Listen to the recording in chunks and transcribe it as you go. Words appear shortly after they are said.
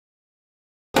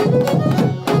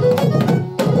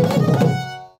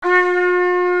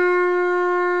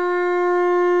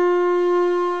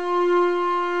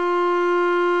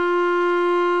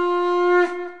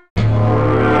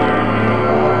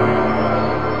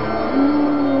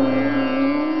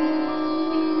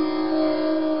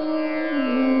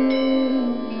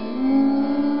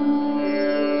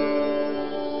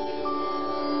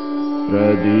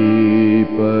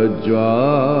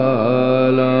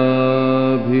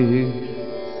प्रदीपज्वालाभिः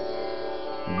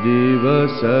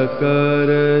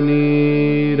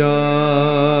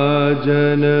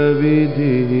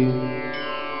दिवसकरनीराजनविधिः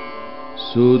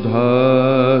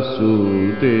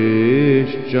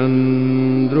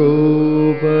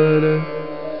सुधासुतेश्चन्द्रोपर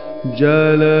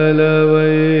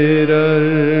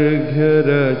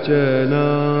जललवैरर्घ्यरचना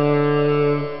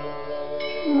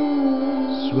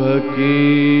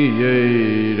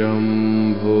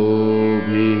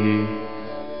स्वकीयैरम्भोभिः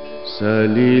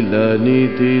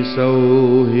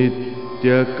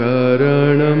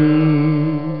सलिलनिधिसौहित्यकरणम्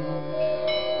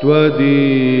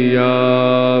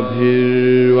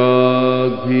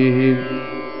त्वदीयाभिर्वाग्भिः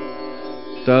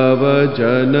तव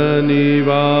जननि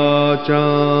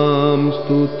वाचां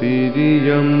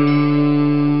स्तुतिरियम्।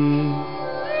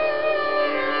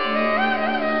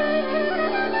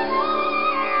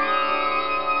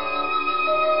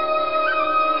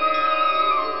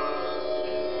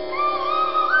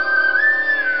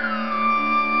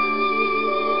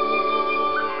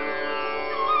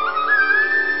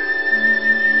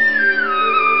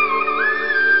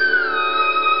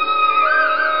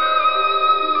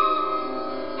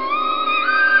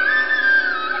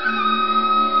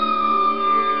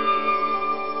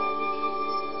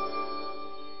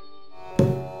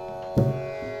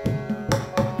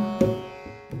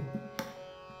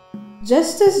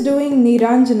 Just as doing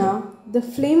Neeranjana, the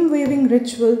flame-waving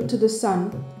ritual to the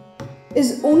sun,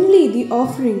 is only the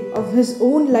offering of his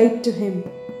own light to him,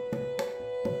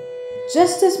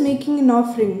 just as making an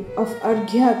offering of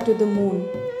Arghya to the moon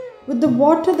with the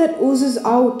water that oozes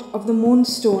out of the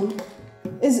moonstone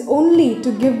is only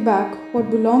to give back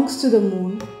what belongs to the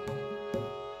moon,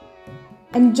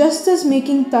 and just as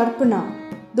making Tarpana,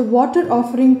 the water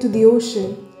offering to the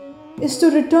ocean, is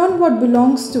to return what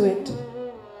belongs to it,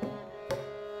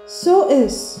 so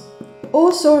is,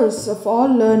 O source of all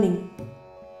learning,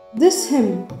 this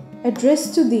hymn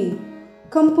addressed to thee,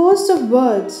 composed of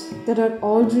words that are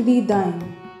already thine.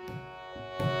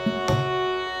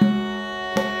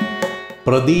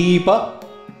 Pradeepa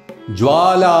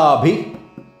Jwalabhi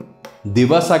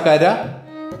Divasakara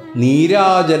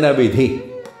Neerajana Vidhi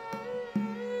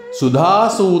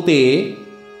Sudhasute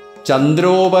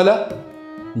Chandrovala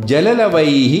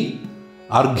Jalalavaihi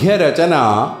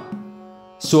Arghya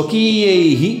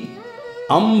स्वकीयैः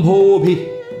अम्भोभिः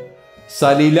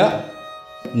Salil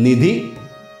निधि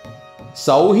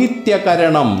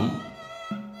सौहित्यकरणं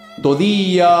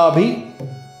त्वदीयाभिः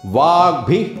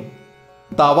वाग्भिः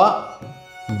तव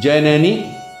जननि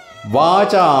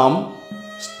वाचां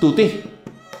स्तुतिः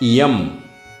इयम्।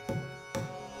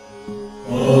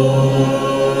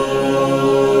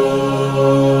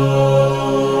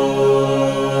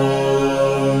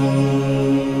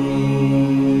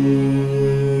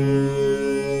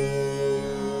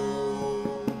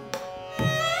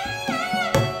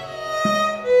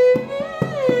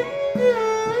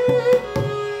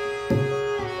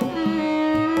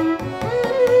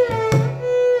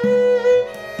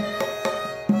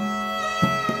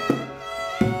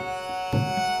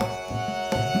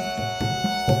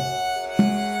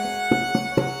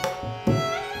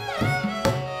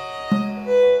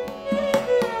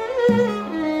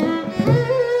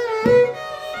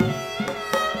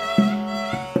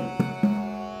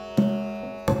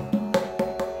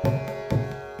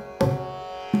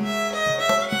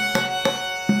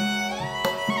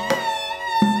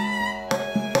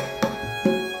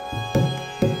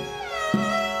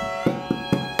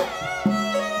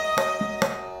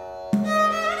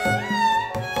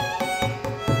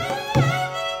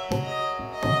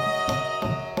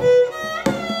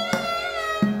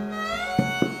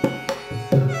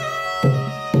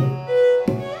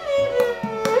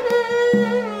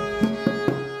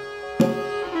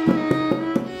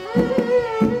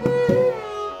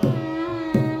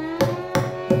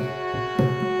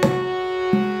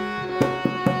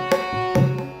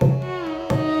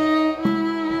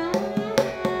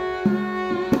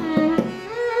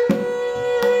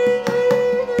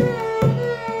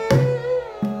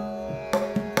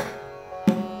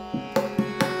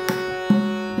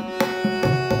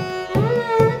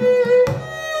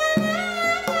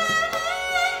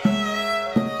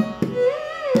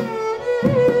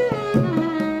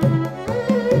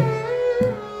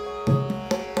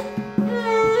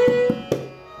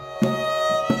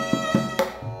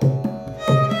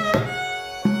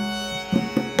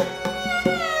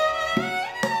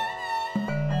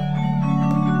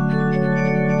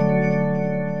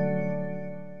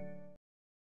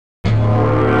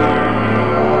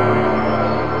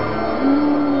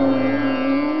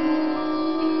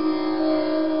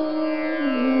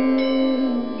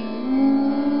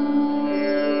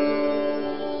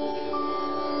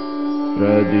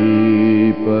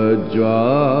 प्रदीपज्वालाभिः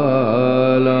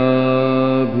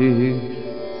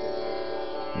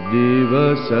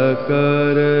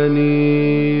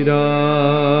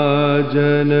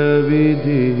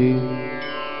दिवसकरनीराजनविधिः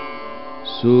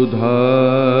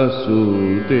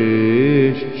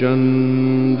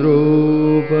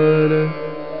सुधासुतेश्चन्द्रोपर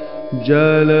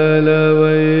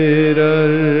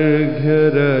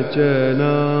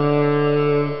जललवैरर्घ्यरचना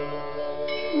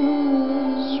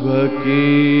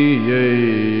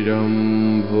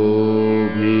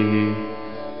स्वकीयैरम्भोभिः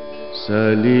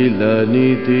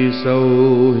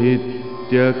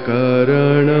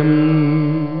सलिलनिधिसौहित्यकरणम्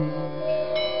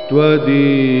त्वदीयाभिर्वाग्भिः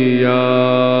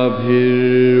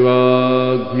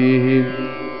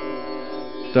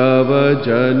तव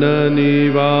जननि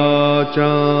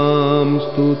वाचां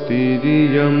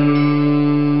स्तुतिरियम्